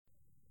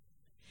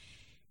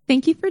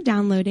Thank you for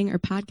downloading or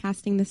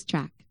podcasting this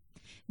track.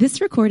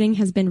 This recording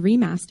has been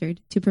remastered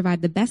to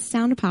provide the best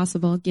sound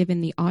possible given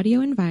the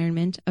audio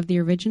environment of the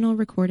original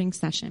recording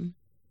session.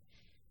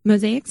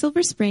 Mosaic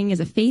Silver Spring is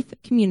a faith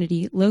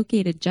community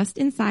located just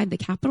inside the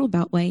Capitol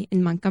Beltway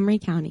in Montgomery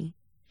County.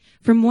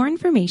 For more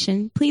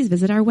information, please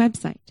visit our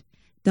website,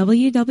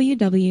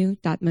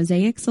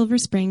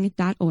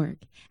 www.mosaicsilverspring.org,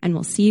 and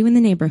we'll see you in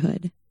the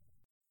neighborhood.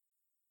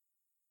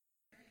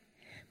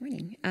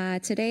 Morning.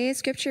 Today's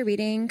scripture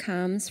reading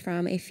comes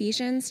from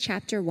Ephesians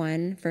chapter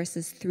 1,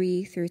 verses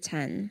 3 through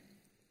 10.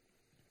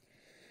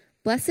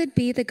 Blessed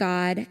be the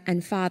God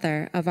and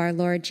Father of our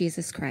Lord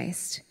Jesus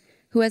Christ,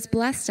 who has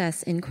blessed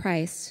us in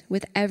Christ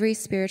with every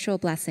spiritual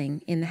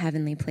blessing in the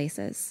heavenly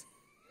places,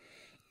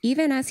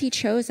 even as he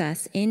chose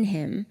us in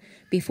him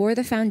before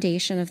the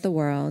foundation of the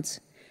world,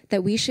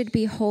 that we should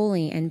be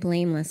holy and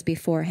blameless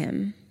before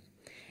him.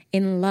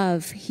 In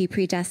love he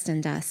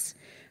predestined us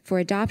for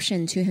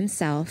adoption to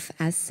himself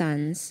as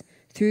sons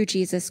through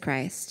Jesus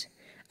Christ,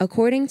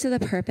 according to the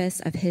purpose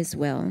of his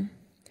will,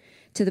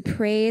 to the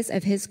praise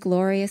of his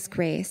glorious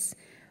grace,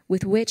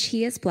 with which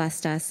he has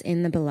blessed us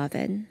in the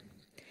Beloved.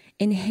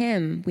 In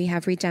him we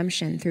have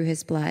redemption through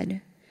his blood,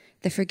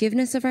 the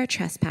forgiveness of our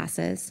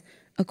trespasses,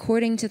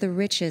 according to the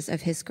riches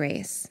of his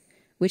grace,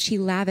 which he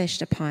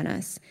lavished upon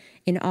us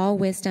in all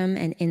wisdom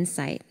and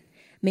insight,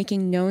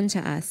 making known to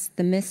us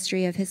the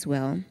mystery of his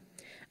will,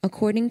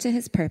 according to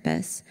his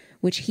purpose,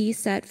 which he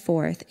set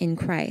forth in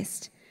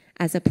Christ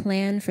as a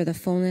plan for the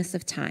fullness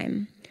of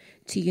time,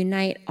 to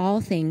unite all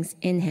things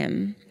in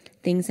him,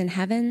 things in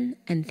heaven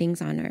and things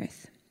on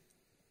earth.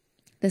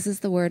 This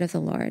is the word of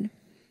the Lord.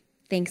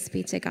 Thanks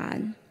be to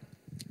God.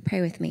 Pray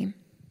with me.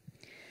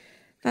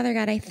 Father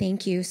God, I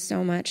thank you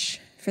so much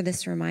for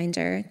this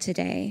reminder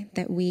today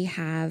that we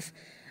have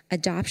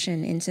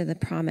adoption into the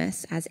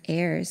promise as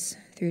heirs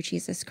through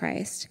Jesus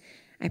Christ.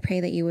 I pray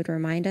that you would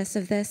remind us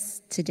of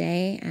this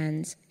today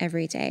and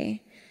every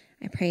day.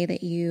 I pray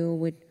that you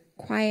would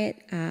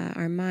quiet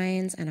our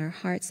minds and our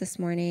hearts this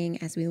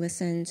morning as we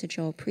listen to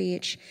Joel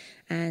preach,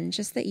 and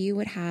just that you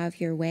would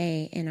have your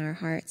way in our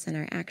hearts and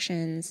our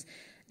actions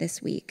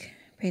this week.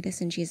 I pray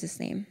this in Jesus'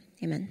 name.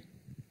 Amen.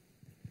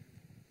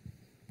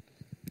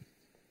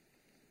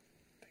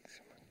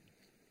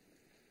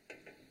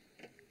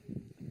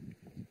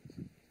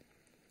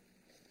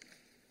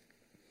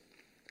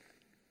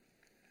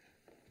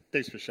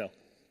 Thanks, Michelle.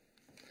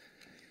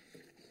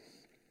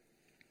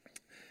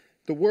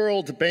 The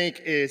World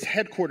Bank is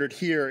headquartered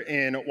here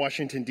in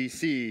Washington,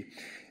 D.C.,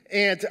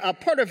 and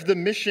part of the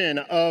mission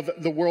of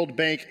the World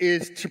Bank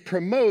is to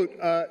promote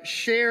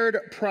shared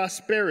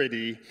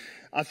prosperity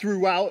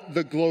throughout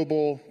the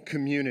global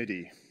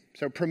community.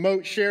 So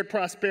promote shared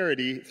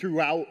prosperity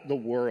throughout the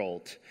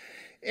world.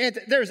 And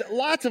there's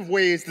lots of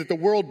ways that the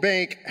World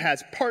Bank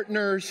has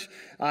partners,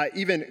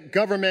 even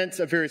governments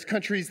of various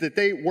countries, that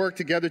they work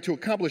together to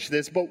accomplish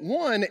this. But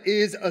one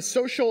is a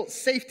social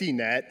safety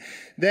net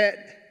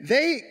that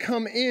they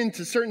come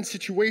into certain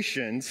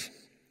situations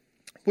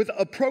with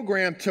a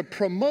program to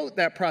promote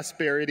that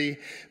prosperity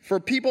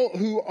for people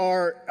who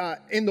are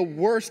in the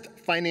worst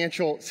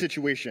financial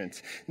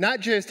situations. Not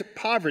just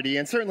poverty,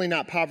 and certainly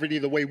not poverty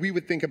the way we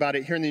would think about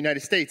it here in the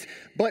United States,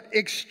 but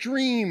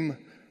extreme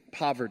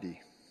poverty.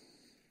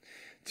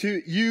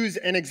 To use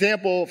an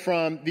example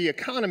from the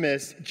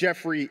economist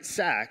Jeffrey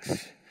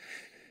Sachs,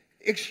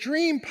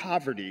 extreme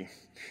poverty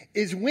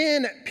is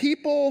when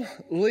people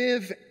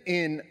live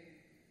in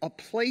a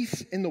place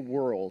in the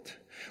world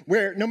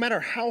where no matter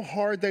how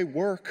hard they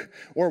work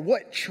or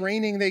what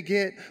training they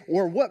get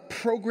or what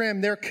program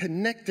they're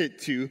connected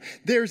to,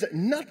 there's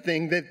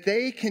nothing that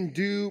they can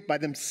do by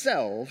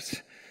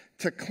themselves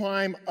to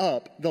climb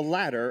up the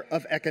ladder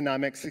of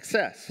economic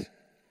success.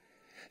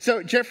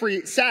 So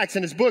Jeffrey Sachs,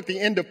 in his book, The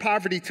End of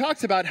Poverty,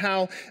 talks about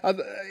how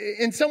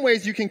in some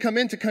ways you can come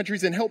into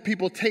countries and help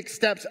people take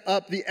steps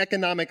up the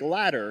economic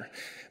ladder.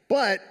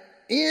 But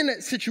in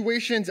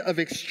situations of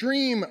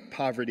extreme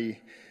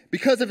poverty,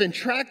 because of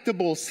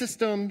intractable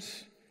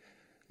systems,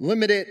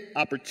 limited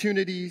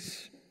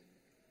opportunities,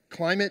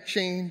 climate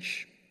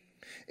change,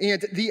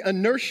 and the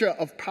inertia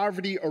of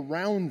poverty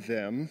around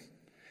them,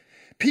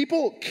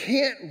 people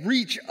can't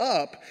reach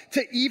up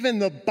to even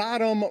the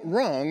bottom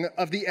rung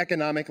of the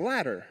economic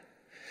ladder.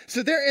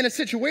 So they're in a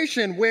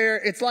situation where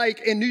it's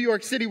like in New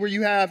York City where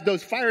you have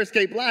those fire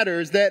escape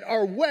ladders that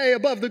are way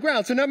above the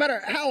ground. So no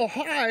matter how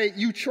high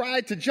you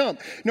try to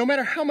jump, no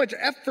matter how much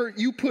effort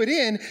you put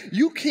in,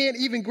 you can't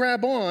even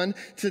grab on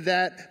to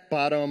that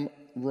bottom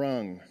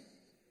rung.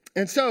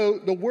 And so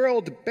the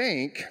World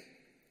Bank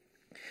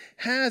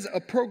has a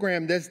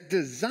program that's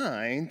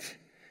designed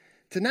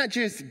to not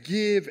just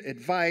give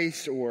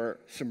advice or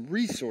some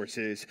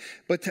resources,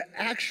 but to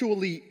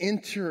actually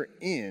enter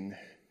in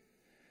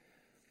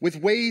with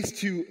ways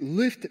to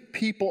lift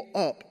people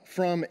up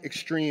from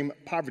extreme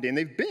poverty. And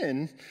they've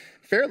been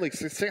fairly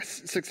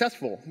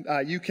successful.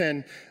 You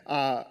can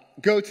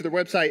go to their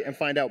website and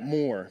find out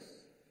more.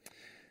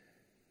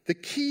 The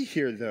key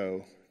here,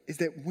 though, is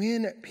that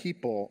when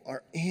people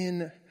are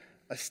in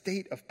a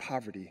state of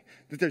poverty,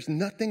 that there's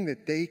nothing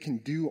that they can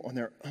do on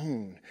their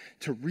own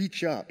to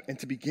reach up and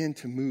to begin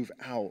to move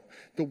out,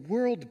 the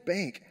World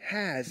Bank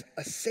has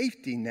a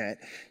safety net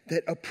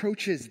that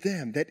approaches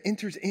them, that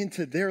enters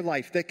into their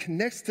life, that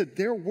connects to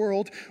their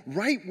world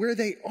right where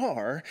they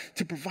are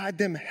to provide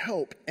them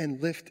help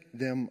and lift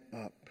them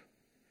up.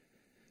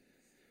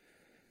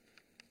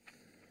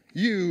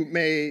 You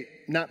may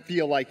not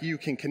feel like you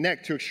can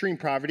connect to extreme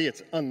poverty.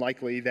 It's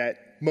unlikely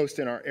that most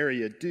in our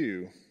area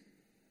do.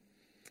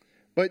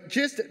 But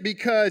just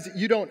because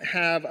you don't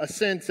have a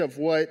sense of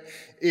what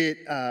it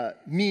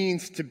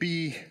means to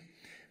be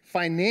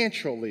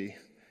financially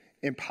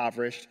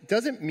impoverished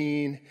doesn't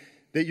mean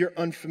that you're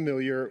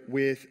unfamiliar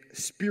with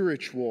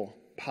spiritual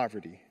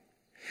poverty.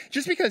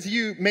 Just because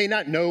you may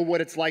not know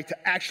what it's like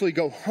to actually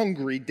go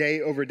hungry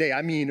day over day,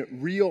 I mean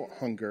real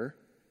hunger,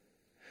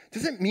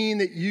 doesn't mean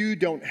that you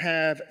don't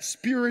have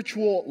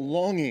spiritual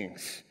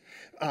longings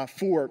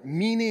for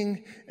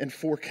meaning and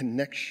for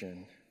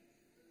connection.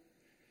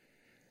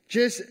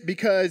 Just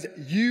because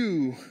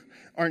you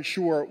aren't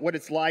sure what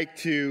it's like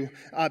to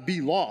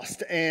be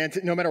lost, and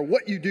no matter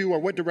what you do or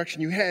what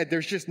direction you head,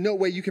 there's just no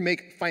way you can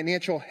make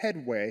financial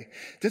headway,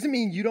 doesn't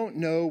mean you don't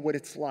know what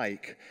it's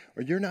like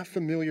or you're not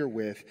familiar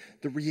with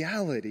the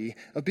reality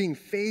of being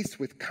faced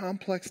with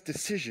complex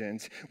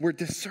decisions where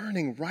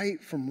discerning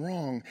right from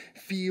wrong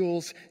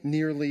feels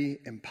nearly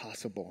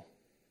impossible.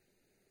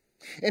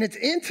 And it's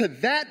into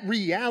that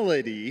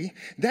reality,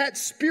 that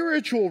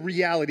spiritual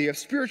reality of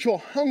spiritual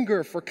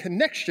hunger for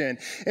connection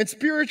and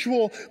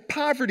spiritual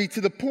poverty to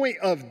the point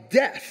of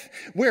death,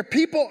 where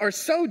people are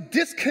so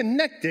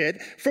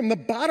disconnected from the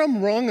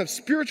bottom rung of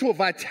spiritual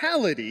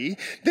vitality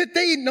that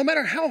they, no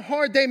matter how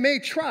hard they may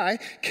try,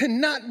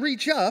 cannot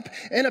reach up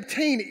and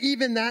obtain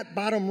even that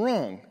bottom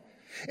rung.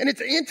 And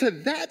it's into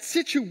that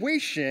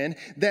situation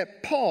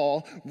that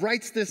Paul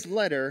writes this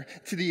letter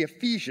to the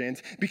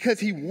Ephesians, because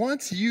he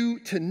wants you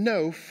to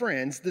know,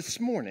 friends, this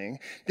morning,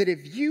 that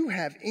if you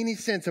have any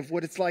sense of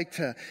what it's like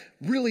to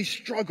really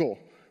struggle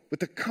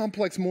with the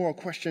complex moral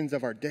questions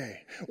of our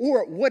day,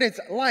 or what it's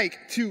like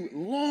to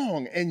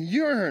long and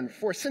yearn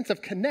for a sense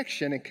of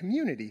connection and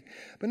community,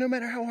 but no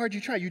matter how hard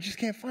you try, you just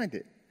can't find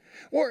it.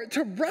 Or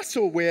to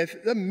wrestle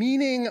with the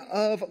meaning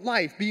of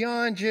life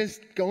beyond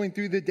just going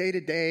through the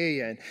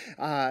day-to-day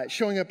and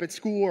showing up at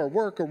school or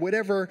work or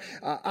whatever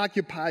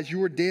occupies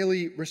your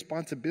daily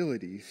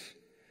responsibilities.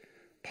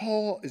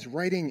 Paul is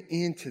writing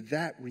into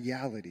that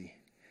reality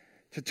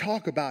to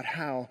talk about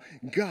how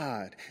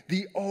God,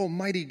 the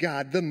Almighty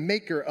God, the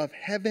maker of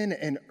heaven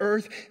and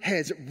earth,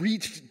 has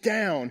reached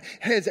down,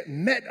 has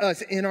met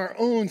us in our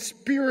own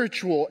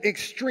spiritual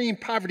extreme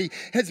poverty,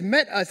 has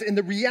met us in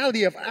the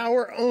reality of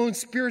our own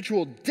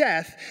spiritual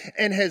death,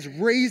 and has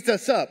raised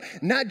us up,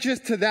 not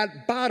just to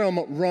that bottom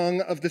rung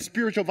of the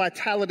spiritual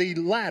vitality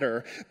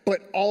ladder,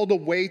 but all the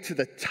way to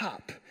the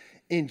top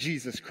in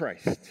Jesus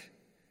Christ.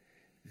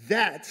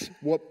 That's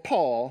what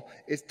Paul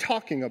is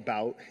talking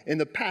about in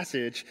the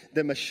passage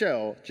that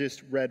Michelle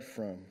just read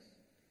from.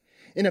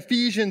 In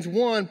Ephesians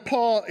 1,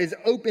 Paul is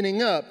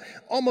opening up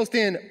almost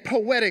in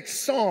poetic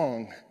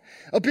song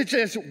about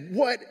just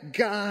what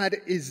God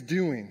is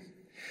doing.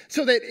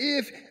 So that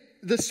if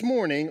this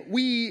morning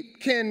we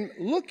can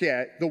look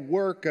at the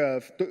work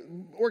of the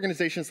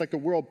organizations like the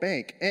World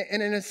Bank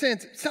and in a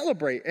sense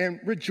celebrate and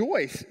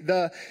rejoice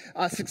the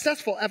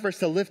successful efforts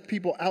to lift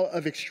people out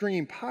of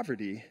extreme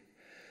poverty,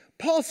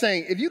 Paul's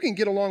saying, if you can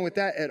get along with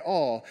that at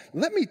all,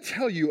 let me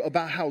tell you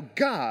about how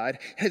God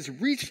has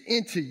reached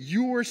into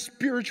your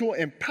spiritual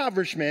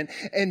impoverishment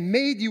and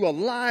made you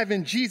alive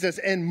in Jesus,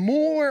 and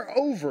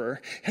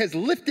moreover, has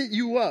lifted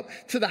you up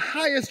to the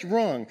highest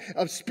rung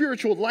of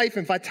spiritual life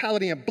and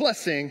vitality and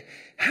blessing.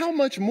 How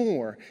much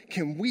more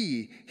can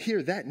we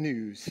hear that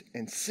news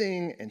and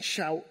sing and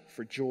shout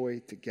for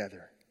joy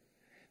together?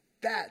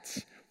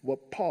 That's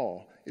what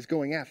Paul is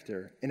going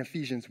after in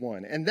Ephesians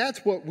 1. And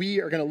that's what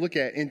we are going to look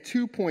at in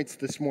 2 points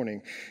this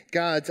morning.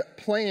 The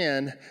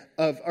plan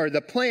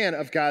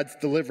of God's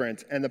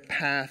deliverance and the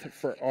path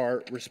for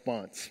our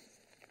response.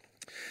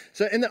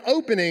 So in the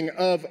opening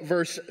of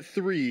verse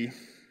 3,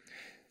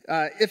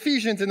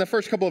 Ephesians in the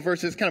first couple of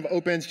verses kind of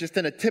opens just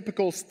in a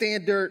typical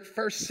standard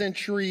first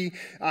century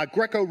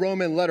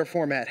Greco-Roman letter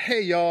format.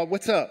 Hey y'all,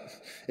 what's up?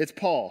 It's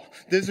Paul.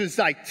 This is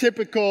like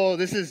typical,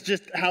 this is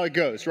just how it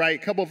goes, right?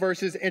 Couple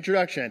verses,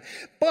 introduction.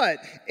 But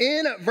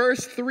in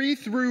verse 3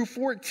 through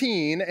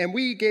 14, and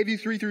we gave you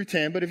 3 through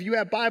 10, but if you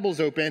have Bibles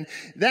open,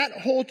 that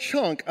whole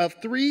chunk of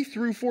 3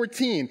 through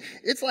 14,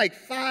 it's like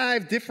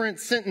 5 different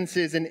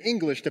sentences in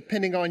English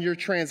depending on your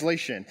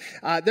translation.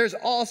 There's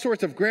all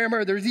sorts of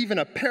grammar. There's even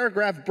a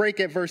paragraph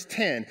break at verse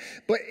 10.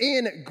 But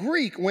in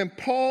Greek, when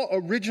Paul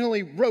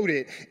originally wrote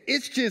it,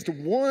 it's just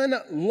one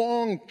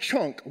long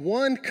chunk,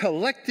 one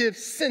collective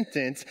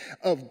sentence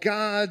of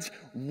God's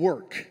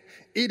work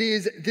It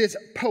is this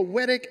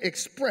poetic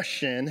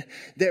expression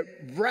that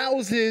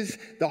rouses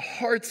the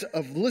hearts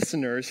of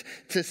listeners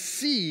to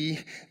see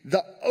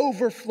the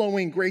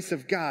overflowing grace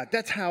of God.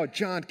 That's how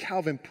John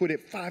Calvin put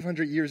it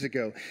 500 years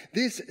ago.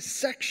 This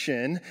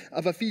section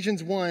of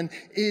Ephesians 1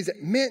 is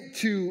meant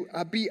to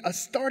be a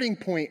starting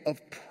point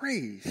of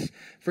praise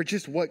for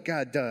just what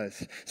God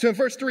does. So in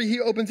verse 3,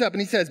 he opens up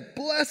and he says,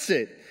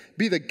 "Blessed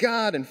be the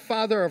God and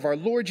Father of our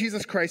Lord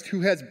Jesus Christ,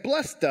 who has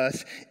blessed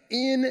us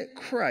in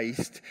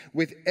Christ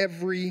with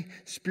every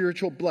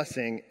spiritual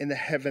blessing in the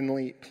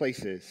heavenly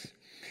places."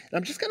 And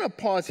I'm just going to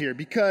pause here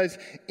because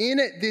in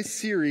this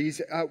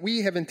series,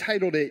 we have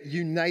entitled it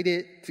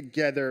United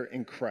Together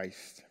in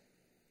Christ.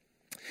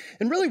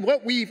 And really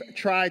what we've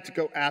tried to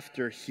go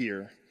after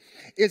here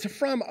is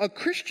from a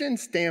Christian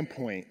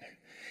standpoint,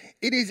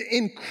 it is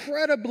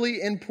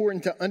incredibly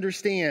important to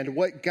understand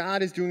what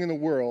God is doing in the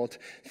world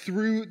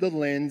through the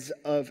lens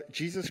of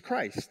Jesus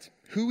Christ,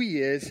 who he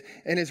is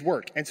and his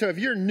work. And so if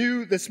you're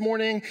new this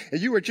morning and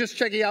you were just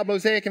checking out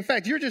Mosaic, in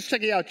fact, you're just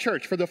checking out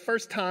church for the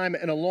first time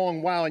in a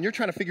long while and you're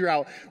trying to figure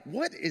out,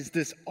 what is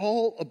this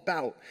all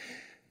about?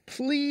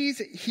 Please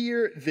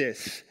hear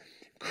this.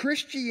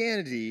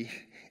 Christianity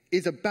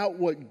is about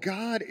what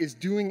God is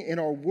doing in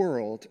our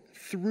world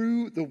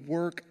through the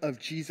work of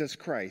Jesus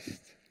Christ.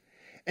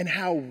 And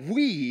how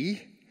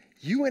we,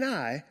 you and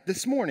I,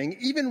 this morning,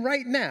 even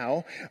right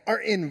now, are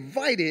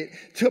invited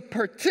to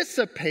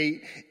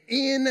participate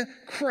in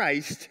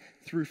Christ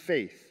through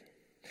faith.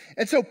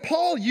 And so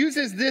Paul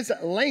uses this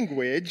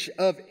language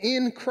of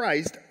in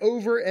Christ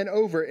over and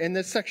over in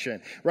this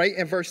section, right?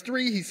 In verse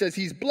 3, he says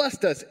he's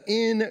blessed us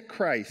in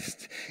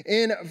Christ.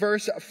 In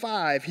verse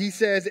 5, he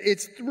says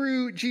it's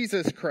through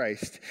Jesus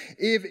Christ.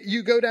 If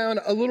you go down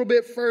a little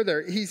bit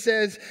further, he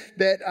says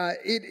that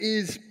it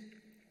is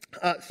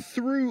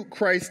through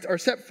Christ, are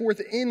set forth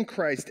in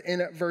Christ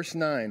in verse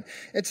 9.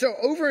 And so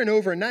over and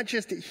over, not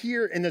just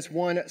here in this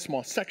one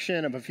small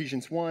section of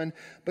Ephesians 1,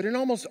 but in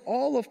almost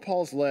all of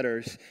Paul's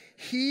letters,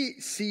 he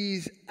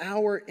sees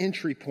our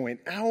entry point,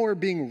 our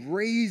being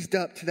raised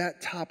up to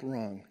that top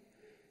rung,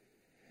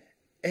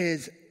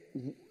 as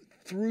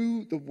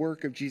through the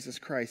work of Jesus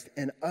Christ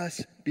and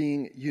us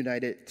being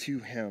united to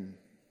him.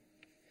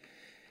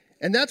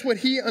 And that's what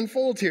he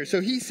unfolds here.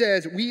 So he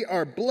says we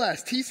are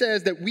blessed. He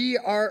says that we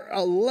are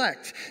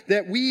elect,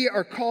 that we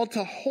are called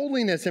to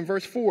holiness in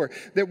verse 4,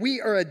 that we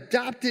are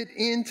adopted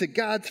into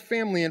God's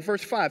family in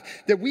verse 5,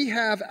 that we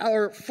have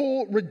our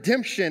full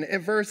redemption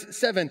in verse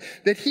 7,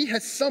 that he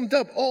has summed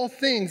up all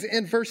things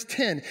in verse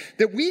 10,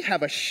 that we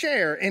have a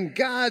share in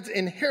God's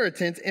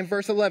inheritance in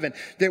verse 11,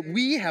 that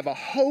we have a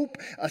hope,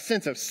 a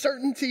sense of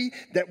certainty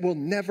that will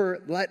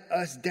never let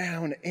us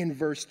down in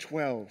verse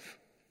 12.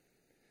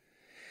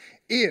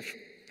 If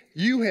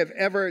you have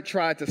ever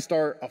tried to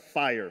start a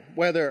fire,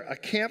 whether a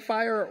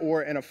campfire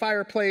or in a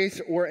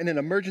fireplace or in an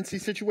emergency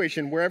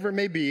situation, wherever it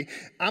may be,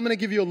 I'm going to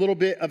give you a little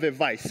bit of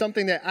advice,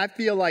 something that I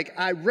feel like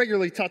I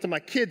regularly talk to my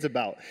kids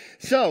about.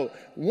 So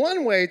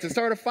one way to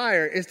start a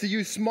fire is to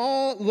use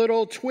small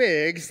little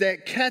twigs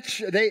that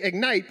they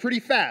ignite pretty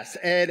fast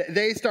and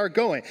they start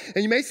going.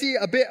 And you may see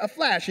a bit of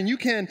flash and you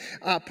can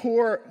I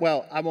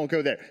won't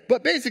go there.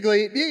 But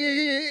basically,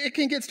 it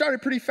can get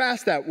started pretty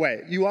fast that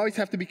way. You always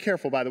have to be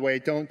careful, by the way.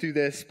 Don't do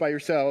this by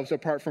yourselves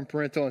apart from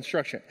parental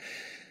instruction.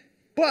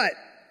 But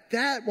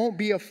that won't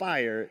be a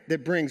fire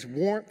that brings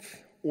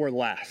warmth or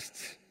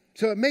lasts.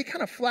 So it may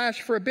kind of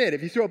flash for a bit.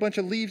 If you throw a bunch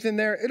of leaves in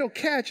there, it'll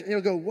catch and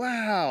you'll go,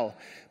 wow.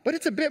 But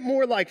it's a bit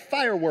more like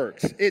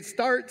fireworks. It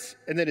starts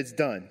and then it's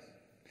done.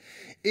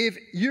 If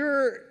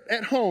you're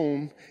at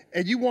home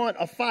and you want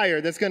a fire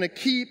that's going to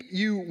keep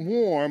you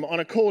warm on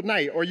a cold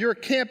night, or you're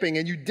camping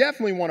and you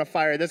definitely want a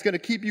fire that's going to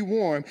keep you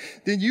warm,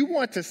 then you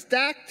want to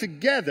stack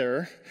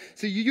together.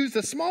 So you use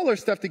the smaller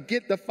stuff to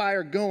get the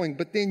fire going,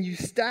 but then you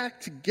stack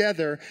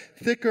together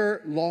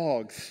thicker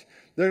logs.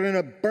 They're going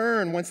to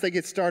burn once they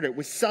get started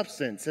with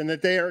substance, and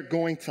that they are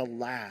going to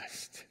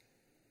last.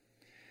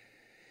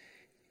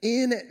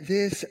 In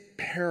this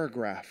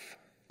paragraph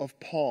of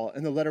Paul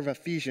in the letter of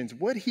Ephesians,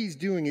 what he's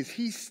doing is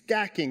he's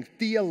stacking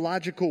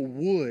theological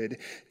wood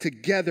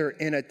together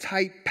in a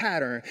tight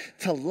pattern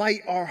to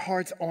light our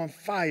hearts on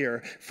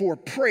fire for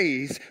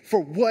praise for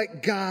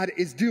what God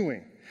is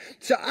doing.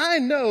 So I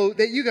know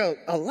that you go,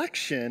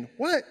 election,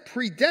 what?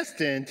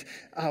 Predestined,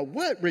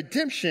 what?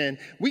 Redemption?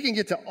 We can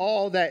get to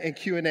all that in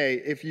Q&A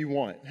if you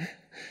want.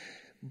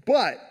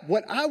 But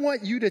what I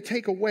want you to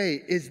take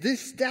away is this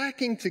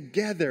stacking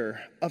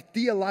together of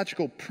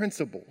theological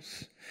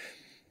principles.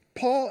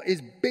 Paul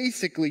is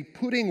basically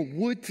putting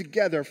wood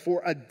together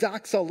for a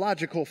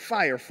doxological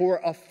fire,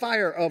 for a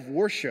fire of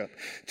worship,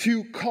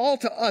 to call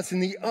to us in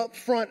the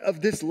upfront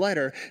of this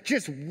letter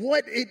just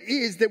what it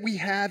is that we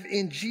have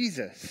in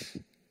Jesus.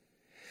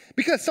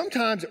 Because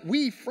sometimes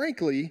we,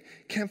 frankly,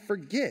 can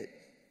forget.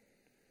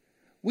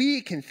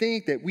 We can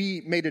think that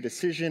we made a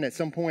decision at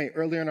some point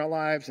earlier in our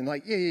lives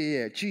and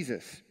yeah,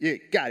 Jesus, yeah,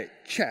 got it,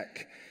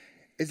 check.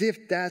 As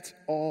if that's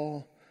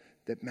all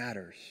that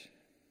matters.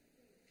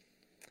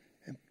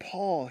 And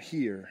Paul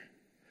here,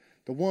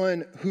 the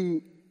one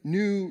who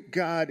knew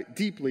God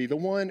deeply, the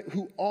one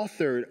who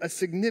authored a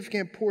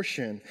significant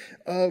portion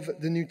of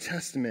the New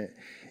Testament,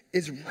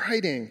 is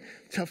writing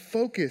to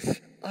focus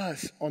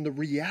us on the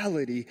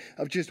reality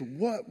of just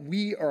what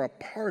we are a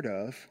part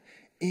of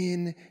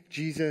in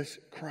Jesus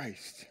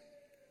Christ.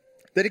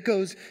 That it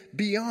goes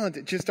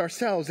beyond just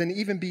ourselves and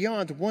even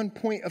beyond one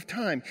point of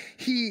time.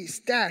 He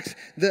stacks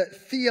the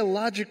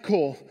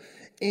theological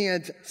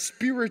and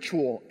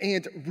spiritual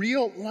and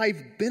real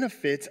life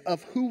benefits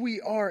of who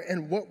we are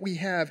and what we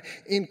have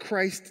in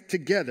Christ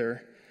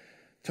together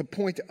to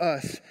point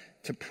us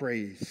to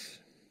praise.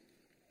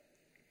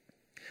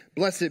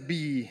 Blessed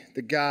be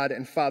the God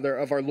and Father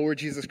of our Lord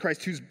Jesus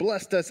Christ, who's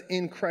blessed us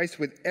in Christ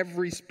with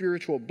every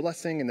spiritual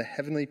blessing in the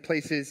heavenly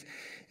places.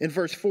 In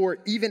verse 4,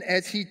 even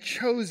as he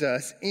chose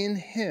us in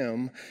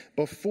him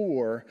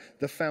before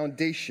the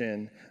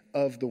foundation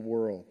of the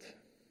world.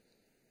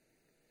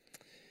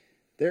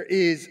 There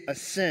is a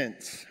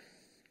sense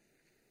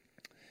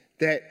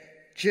that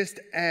just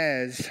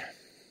as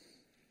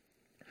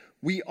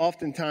we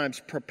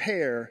oftentimes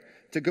prepare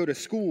to go to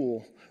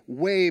school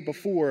way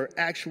before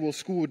actual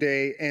school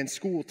day and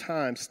school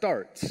time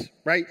starts,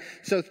 right?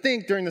 So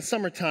think during the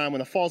summertime when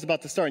the fall's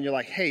about to start and you're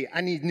like, hey,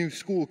 I need new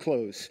school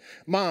clothes.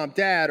 Mom,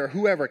 dad, or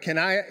whoever, can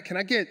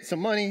I get some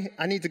money?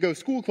 I need to go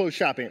school clothes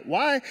shopping.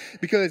 Why?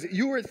 Because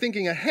you were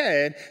thinking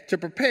ahead to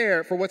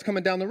prepare for what's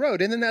coming down the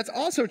road. And then that's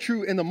also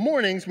true in the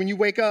mornings when you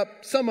wake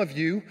up, some of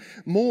you,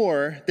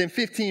 more than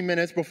 15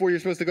 minutes before you're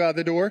supposed to go out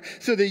the door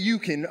so that you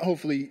can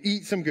hopefully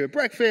eat some good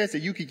breakfast, that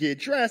you could get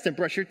dressed and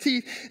brush your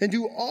teeth and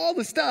do all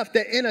the stuff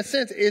that in a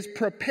sense is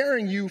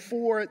preparing you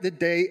for the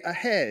day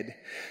ahead.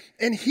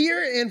 And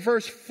here in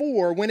verse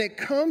 4, when it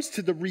comes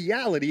to the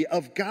reality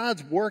of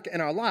God's work in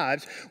our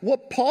lives,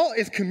 what Paul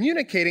is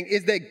communicating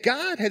is that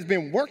God has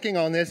been working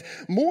on this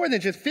more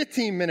than just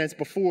 15 minutes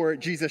before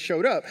Jesus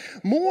showed up,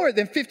 more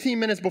than 15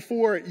 minutes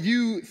before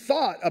you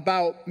thought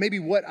about maybe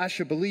what I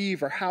should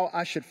believe or how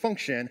I should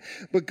function,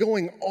 but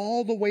going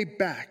all the way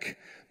back.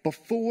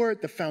 Before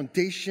the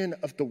foundation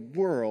of the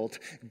world,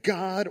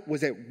 God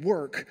was at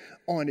work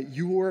on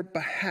your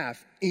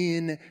behalf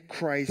in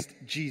Christ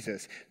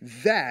Jesus.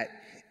 That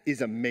is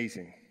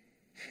amazing.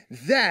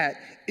 That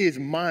is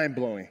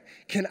mind-blowing.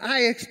 Can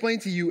I explain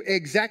to you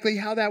exactly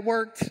how that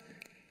worked?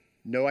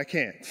 No, I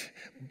can't.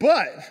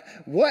 But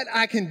what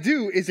I can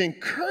do is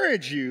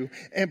encourage you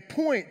and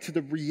point to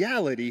the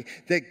reality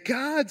that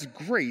God's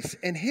grace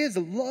and his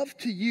love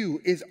to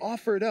you is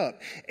offered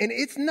up. And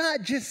it's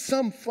not just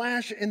some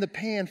flash in the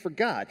pan for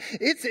God.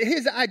 It's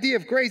his idea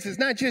of grace is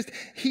not just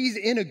he's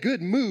in a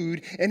good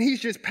mood and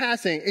he's just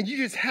passing and you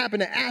just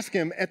happen to ask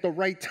him at the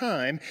right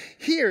time.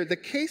 Here, the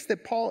case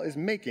that Paul is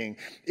making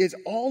is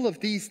all of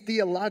these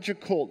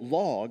theological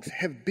logs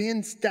have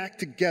been stacked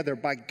together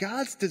by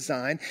God's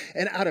design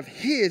and out of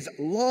his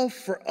love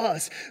for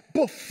us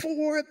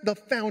before the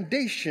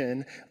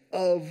foundation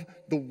of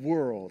the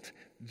world.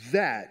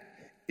 That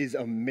is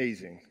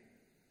amazing.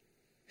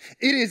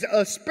 It is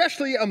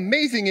especially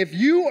amazing if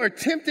you are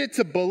tempted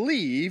to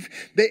believe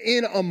that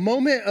in a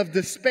moment of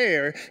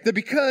despair, that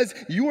because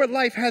your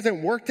life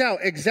hasn't worked out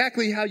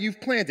exactly how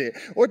you've planned it,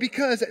 or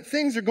because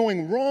things are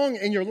going wrong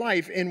in your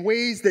life in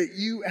ways that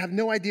you have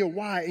no idea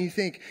why, and you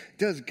think,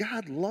 does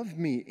God love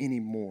me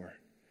anymore?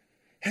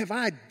 Have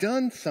I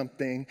done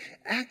something,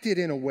 acted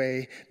in a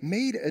way,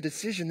 made a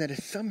decision that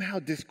has somehow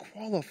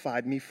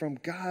disqualified me from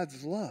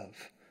God's love?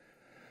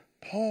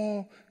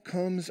 Paul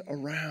comes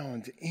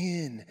around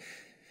in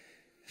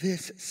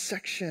this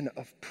section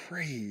of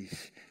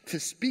praise to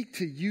speak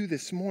to you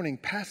this morning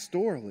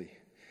pastorally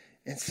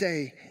and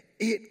say,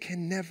 it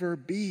can never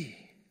be.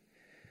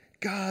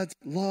 God's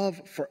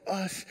love for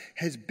us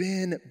has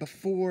been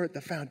before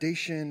the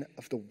foundation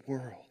of the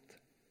world.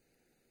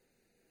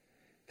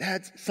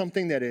 That's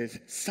something that is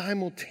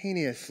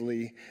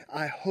simultaneously,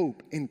 I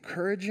hope,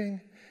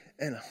 encouraging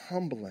and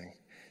humbling,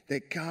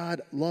 that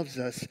God loves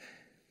us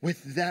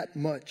with that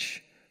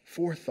much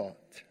forethought.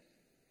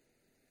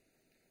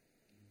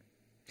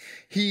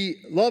 He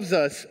loves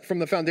us from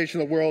the foundation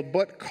of the world,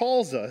 but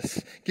calls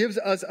us, gives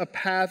us a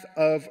path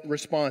of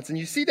response. And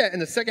you see that in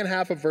the second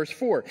half of verse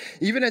 4.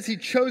 Even as he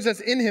chose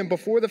us in him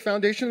before the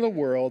foundation of the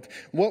world,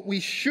 what we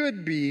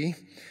should be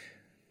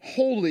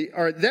holy,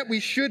 or that we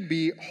should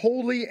be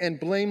holy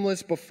and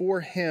blameless before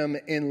him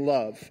in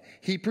love.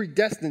 He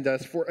predestined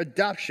us for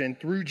adoption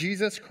through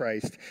Jesus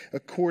Christ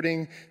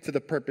according to the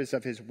purpose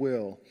of his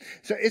will.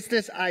 So it's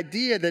this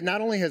idea that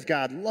not only has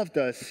God loved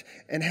us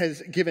and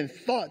has given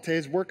thought to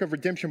his work of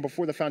redemption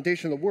before the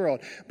foundation of the world,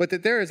 but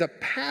that there is a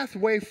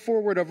pathway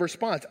forward of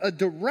response, a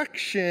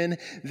direction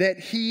that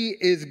he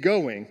is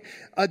going,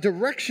 a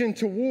direction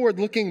toward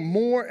looking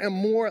more and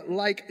more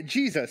like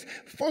Jesus,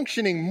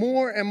 functioning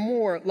more and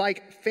more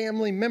like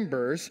family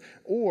members,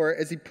 or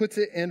as he puts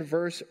it in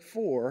verse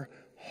 4,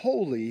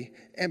 holy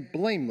and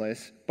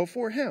blameless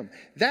before him.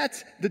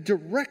 That's the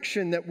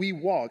direction that we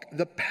walk,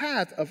 the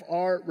path of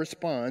our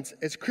response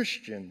as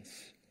Christians.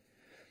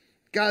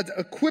 God's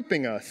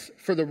equipping us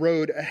for the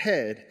road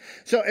ahead.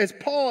 So as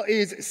Paul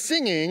is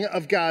singing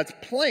of God's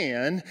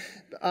plan,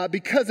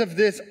 because of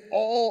this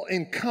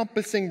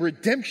all-encompassing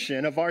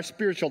redemption of our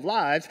spiritual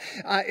lives,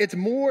 it's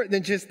more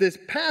than just this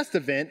past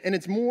event, and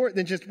it's more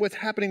than just what's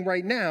happening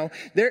right now.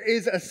 There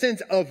is a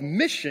sense of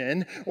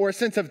mission or a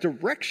sense of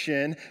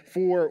direction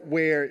for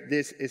where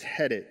this is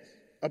headed,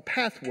 a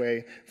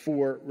pathway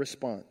for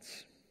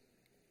response.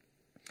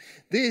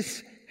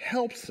 This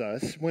helps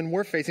us when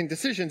we're facing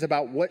decisions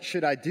about what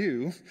should I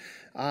do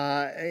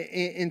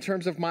in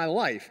terms of my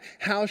life.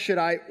 How should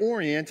I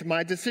orient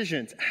my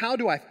decisions? How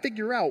do I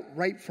figure out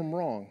right from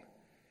wrong?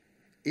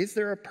 Is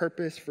there a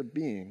purpose for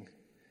being?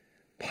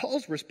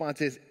 Paul's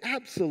response is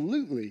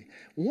absolutely,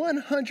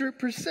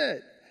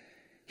 100%.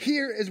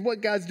 Here is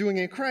what God's doing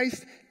in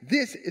Christ.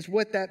 This is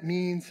what that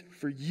means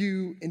for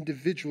you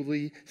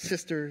individually,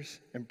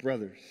 sisters and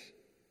brothers.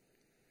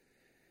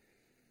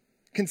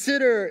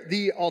 Consider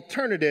the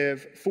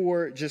alternative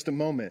for just a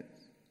moment.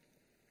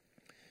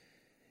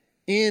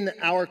 In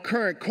our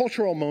current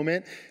cultural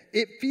moment,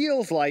 it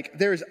feels like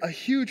there's a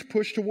huge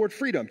push toward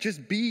freedom.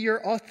 Just be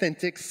your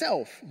authentic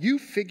self. You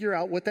figure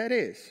out what that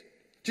is.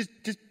 Just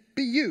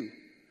be you,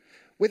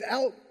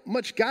 without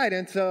much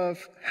guidance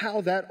of how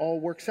that all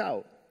works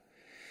out.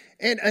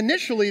 And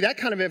initially, that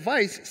kind of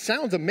advice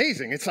sounds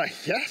amazing. It's like,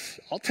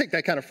 yes, I'll take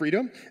that kind of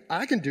freedom.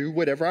 I can do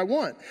whatever I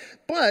want.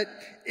 But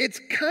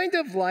it's kind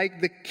of like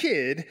the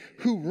kid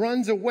who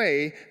runs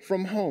away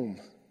from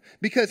home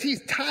because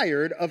he's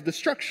tired of the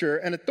structure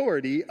and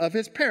authority of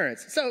his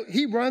parents. So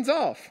he runs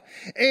off.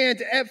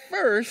 And at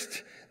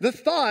first, the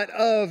thought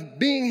of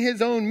being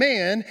his own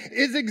man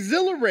is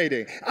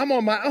exhilarating. I'm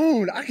on my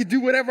own. I can do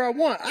whatever I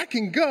want. I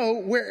can go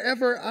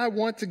wherever I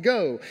want to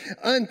go,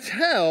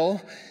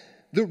 until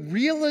the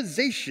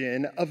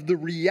realization of the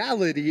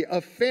reality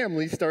of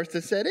family starts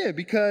to set in,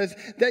 because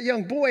that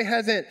young boy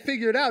hasn't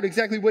figured out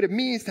exactly what it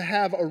means to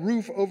have a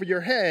roof over your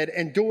head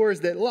and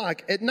doors that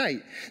lock at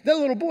night. That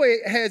little boy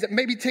has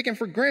maybe taken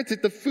for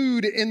granted the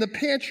food in the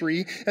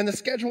pantry and the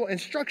schedule and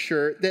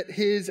structure that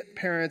his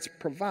parents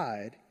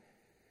provide.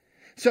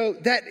 So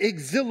that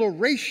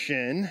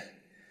exhilaration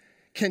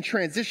can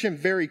transition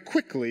very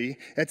quickly,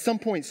 at some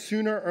point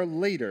sooner or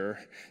later,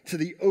 to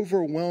the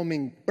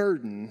overwhelming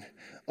burden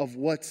of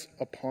what's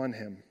upon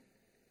him.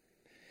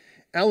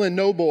 Alan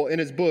Noble, in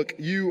his book,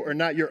 You Are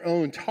Not Your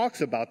Own,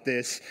 talks about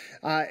this,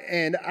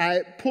 and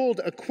I pulled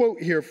a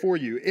quote here for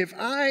you. If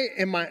I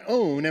am my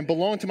own and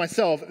belong to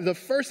myself, the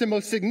first and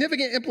most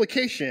significant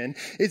implication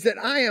is that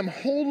I am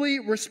wholly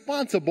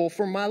responsible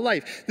for my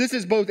life. This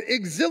is both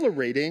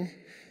exhilarating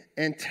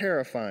and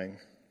terrifying.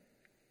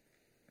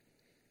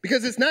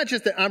 Because it's not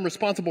just that I'm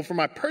responsible for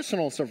my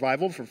personal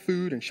survival, for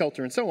food and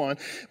shelter and so on,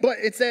 but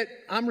it's that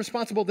I'm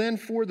responsible then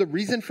for the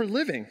reason for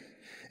living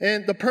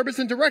and the purpose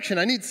and direction.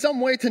 I need some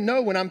way to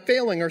know when I'm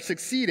failing or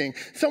succeeding,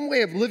 some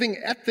way of living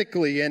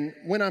ethically and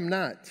when I'm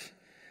not.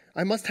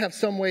 I must have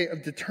some way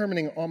of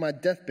determining on my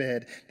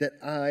deathbed that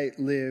I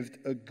lived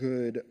a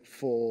good,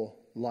 full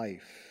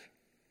life.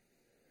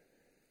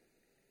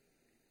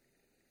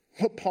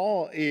 What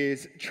Paul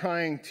is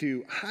trying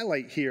to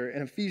highlight here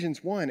in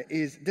Ephesians 1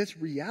 is this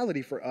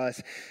reality for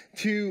us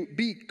to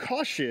be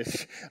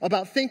cautious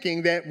about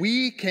thinking that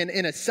we can,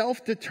 in a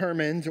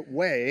self-determined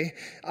way,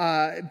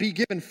 be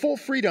given full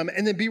freedom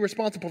and then be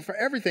responsible for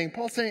everything.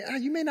 Paul's saying,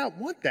 you may not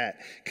want that.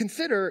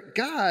 Consider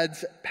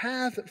God's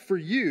path for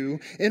you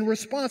in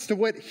response to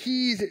what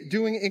he's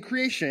doing in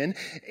creation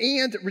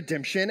and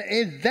redemption,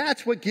 and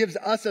that's what gives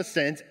us a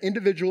sense,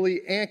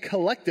 individually and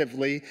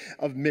collectively,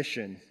 of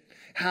mission.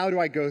 How do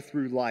I go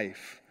through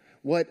life?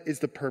 What is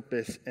the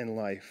purpose in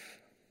life?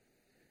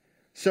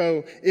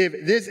 So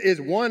if this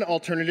is one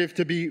alternative,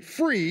 to be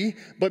free,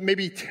 but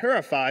maybe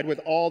terrified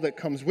with all that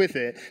comes with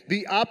it,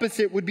 the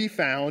opposite would be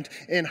found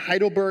in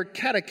Heidelberg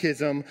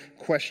Catechism,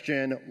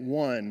 question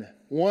 1.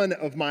 One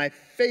of my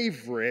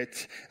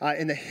favorite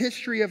in the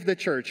history of the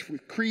church,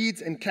 with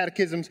creeds and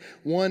catechisms,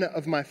 one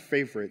of my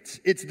favorites.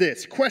 It's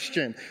this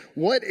question: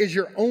 what is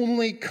your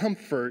only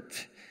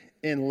comfort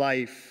in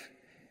life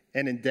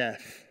and in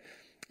death?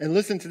 And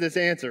listen to this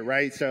answer,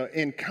 right? So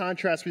in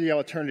contrast with the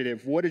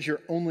alternative, what is your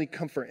only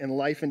comfort in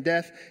life and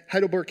death?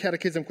 Heidelberg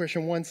Catechism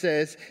question 1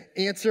 says,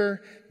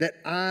 answer, that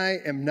I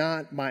am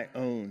not my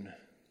own.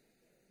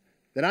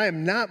 That I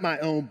am not my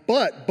own,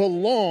 but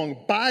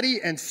belong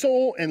body and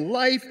soul and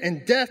life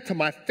and death to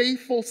my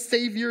faithful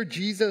Savior,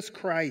 Jesus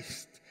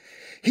Christ.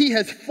 He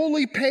has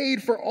fully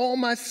paid for all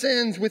my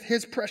sins with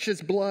his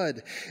precious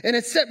blood and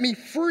has set me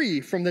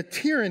free from the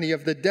tyranny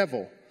of the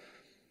devil.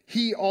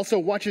 He also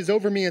watches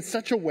over me in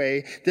such a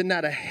way that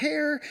not a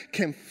hair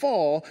can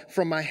fall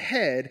from my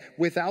head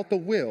without the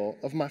will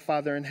of my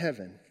Father in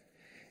heaven.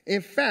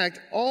 In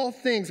fact, all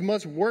things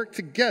must work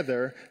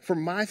together for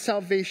my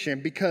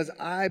salvation because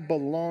I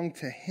belong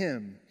to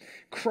him.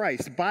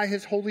 Christ, by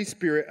his Holy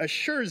Spirit,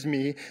 assures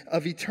me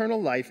of eternal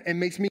life and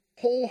makes me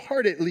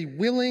wholeheartedly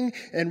willing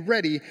and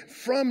ready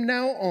from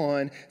now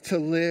on to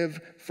live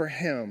for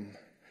him.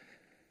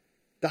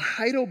 The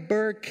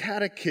Heidelberg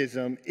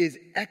Catechism is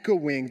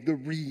echoing the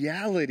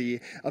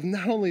reality of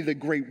not only the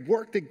great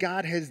work that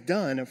God has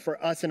done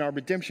for us in our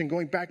redemption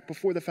going back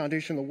before the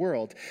foundation of the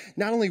world,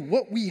 not only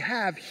what we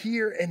have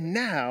here and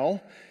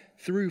now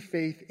through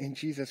faith in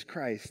Jesus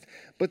Christ,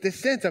 but the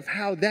sense of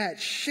how that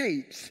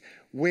shapes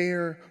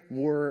where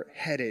we're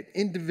headed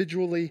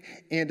individually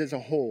and as a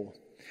whole.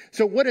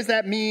 So what does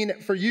that mean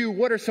for you?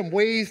 What are some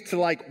ways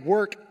to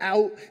work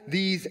out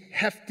these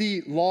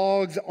hefty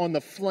logs on the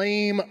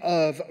flame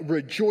of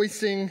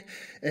rejoicing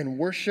and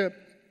worship?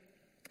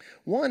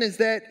 One is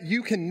that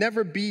you can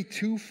never be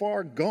too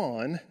far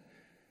gone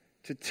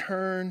to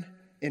turn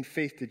in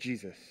faith to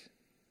Jesus.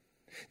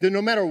 That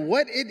no matter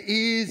what it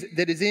is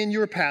that is in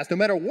your past, no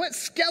matter what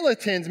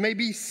skeletons may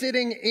be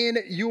sitting in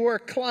your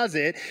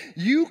closet,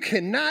 you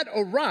cannot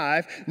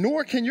arrive,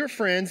 nor can your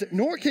friends,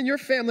 nor can your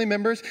family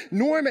members,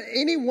 nor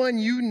anyone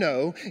you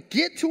know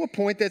get to a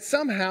point that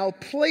somehow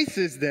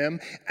places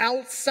them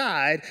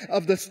outside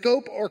of the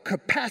scope or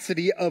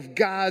capacity of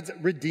God's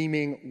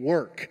redeeming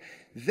work.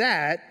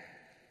 That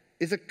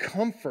is a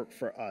comfort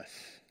for us.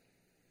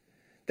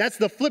 That's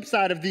the flip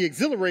side of the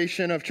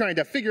exhilaration of trying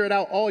to figure it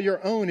out all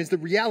your own, is the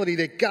reality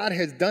that God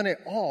has done it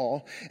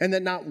all and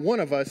that not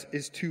one of us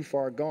is too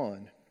far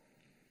gone.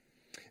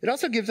 It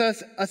also gives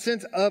us a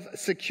sense of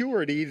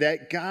security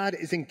that God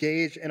is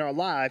engaged in our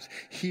lives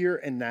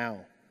here and now.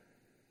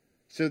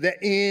 So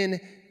that in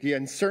the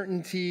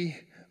uncertainty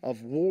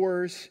of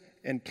wars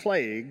and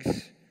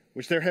plagues,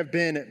 which there have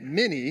been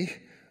many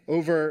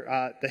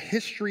over the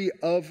history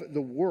of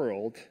the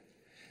world,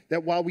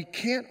 that while we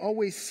can't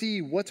always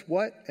see what's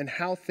what and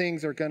how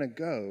things are going to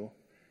go,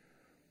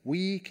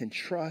 we can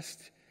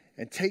trust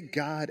and take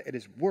God at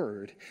his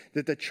word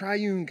that the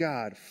triune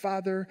God,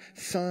 Father,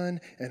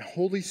 Son, and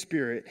Holy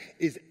Spirit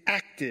is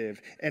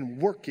active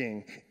and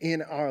working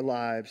in our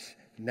lives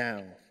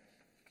now.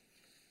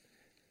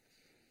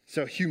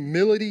 So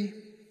humility,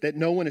 that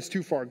no one is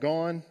too far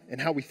gone, and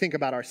how we think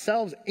about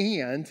ourselves,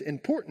 and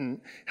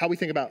important, how we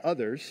think about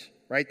others,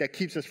 right? That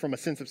keeps us from a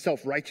sense of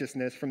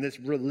self-righteousness, from this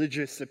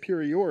religious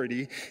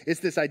superiority. It's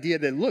this idea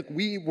that, look,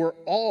 we were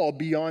all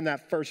beyond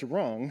that first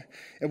rung,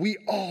 and we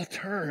all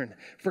turn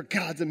for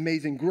God's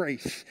amazing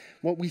grace,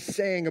 what we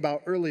sang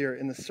about earlier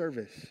in the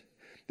service.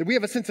 That we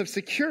have a sense of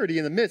security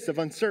in the midst of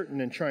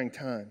uncertain and trying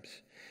times,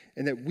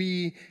 and that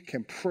we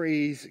can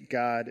praise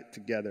God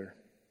together.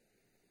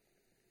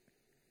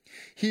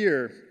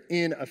 Here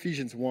in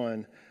Ephesians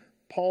 1,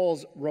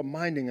 Paul's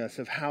reminding us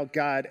of how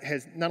God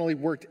has not only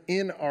worked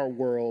in our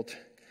world,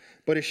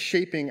 but is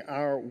shaping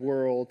our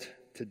world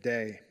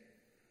today.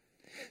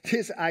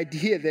 This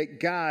idea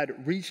that God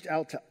reached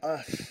out to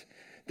us,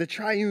 the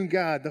triune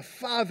God, the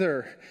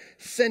Father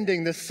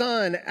sending, the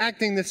Son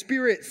acting, the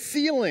Spirit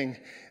sealing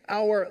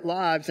our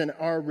lives and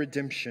our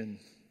redemption.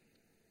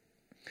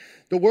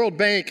 The World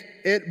Bank,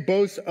 it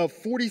boasts of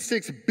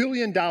 $46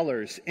 billion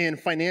in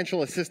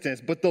financial assistance,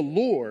 but the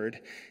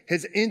Lord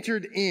has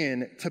entered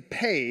in to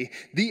pay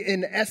the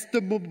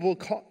inestimable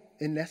cost.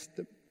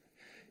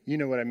 You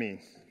know what I mean.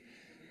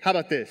 How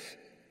about this?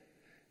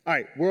 All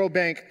right, World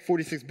Bank,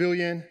 $46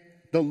 billion.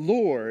 The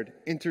Lord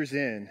enters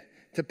in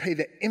to pay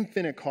the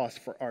infinite cost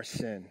for our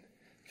sin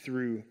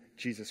through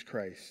Jesus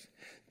Christ.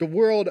 The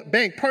World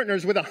Bank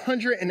partners with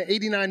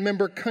 189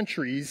 member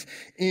countries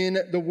in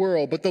the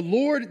world. But the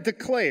Lord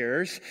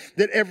declares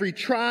that every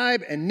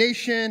tribe and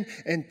nation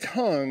and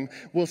tongue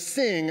will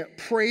sing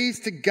praise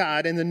to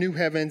God in the new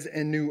heavens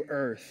and new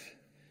earth.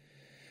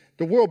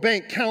 The World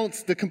Bank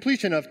counts the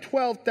completion of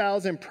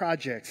 12,000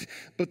 projects,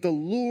 but the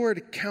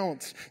Lord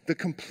counts the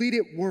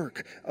completed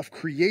work of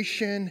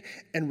creation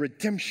and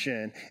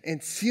redemption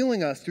and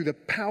sealing us through the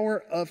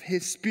power of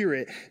his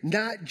Spirit,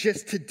 not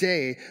just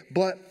today,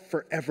 but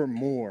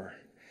forevermore.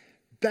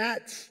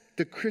 That's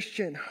the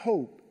Christian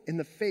hope in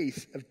the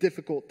face of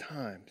difficult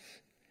times.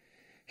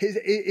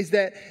 Is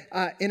that,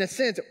 in a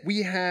sense,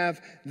 we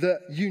have the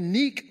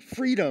unique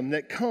freedom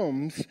that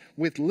comes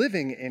with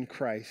living in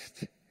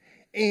Christ,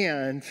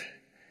 and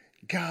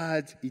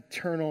God's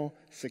eternal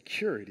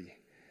security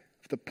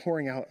of the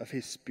pouring out of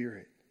his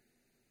Spirit.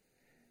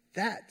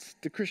 That's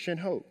the Christian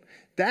hope.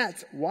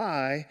 That's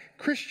why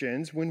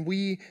Christians, when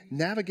we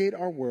navigate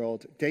our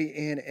world day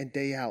in and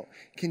day out,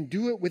 can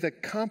do it with a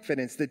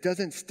confidence that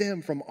doesn't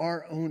stem from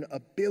our own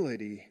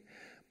ability,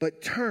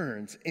 but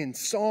turns in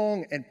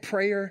song and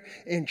prayer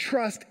and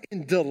trust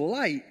and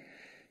delight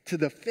to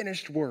the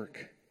finished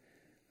work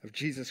of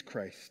Jesus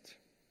Christ.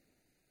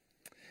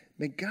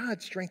 May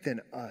God strengthen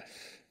us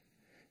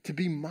to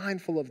be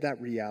mindful of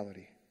that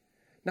reality.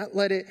 Not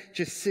let it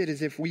just sit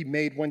as if we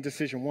made one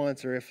decision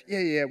once, or if,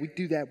 we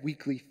do that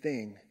weekly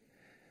thing.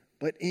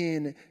 But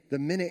in the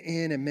minute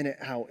in and minute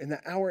out, in the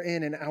hour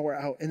in and hour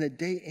out, in the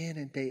day in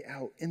and day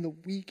out, in the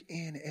week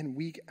in and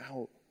week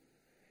out.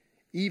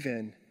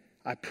 Even,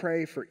 I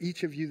pray for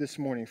each of you this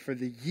morning, for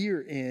the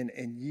year in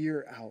and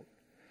year out,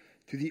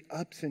 through the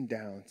ups and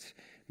downs,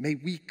 may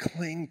we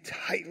cling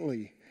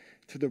tightly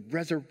to the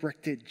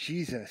resurrected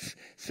Jesus,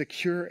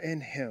 secure in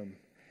him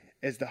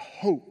as the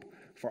hope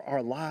for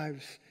our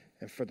lives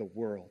and for the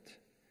world.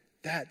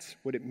 That's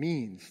what it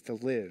means to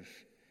live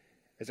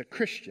as a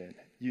Christian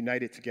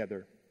united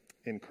together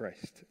in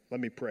Christ. Let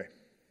me pray.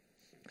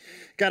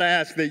 God, I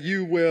ask that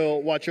you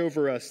will watch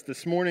over us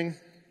this morning.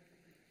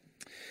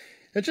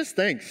 And just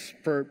thanks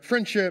for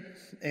friendship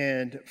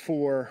and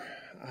for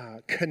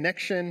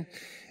connection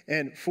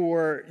and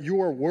for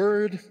your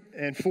word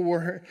and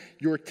for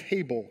your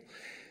table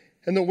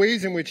and the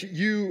ways in which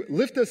you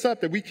lift us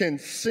up that we can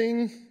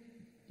sing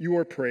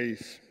your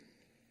praise.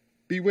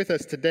 Be with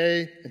us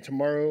today and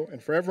tomorrow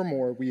and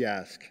forevermore, we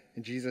ask.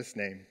 In Jesus'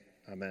 name,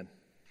 amen.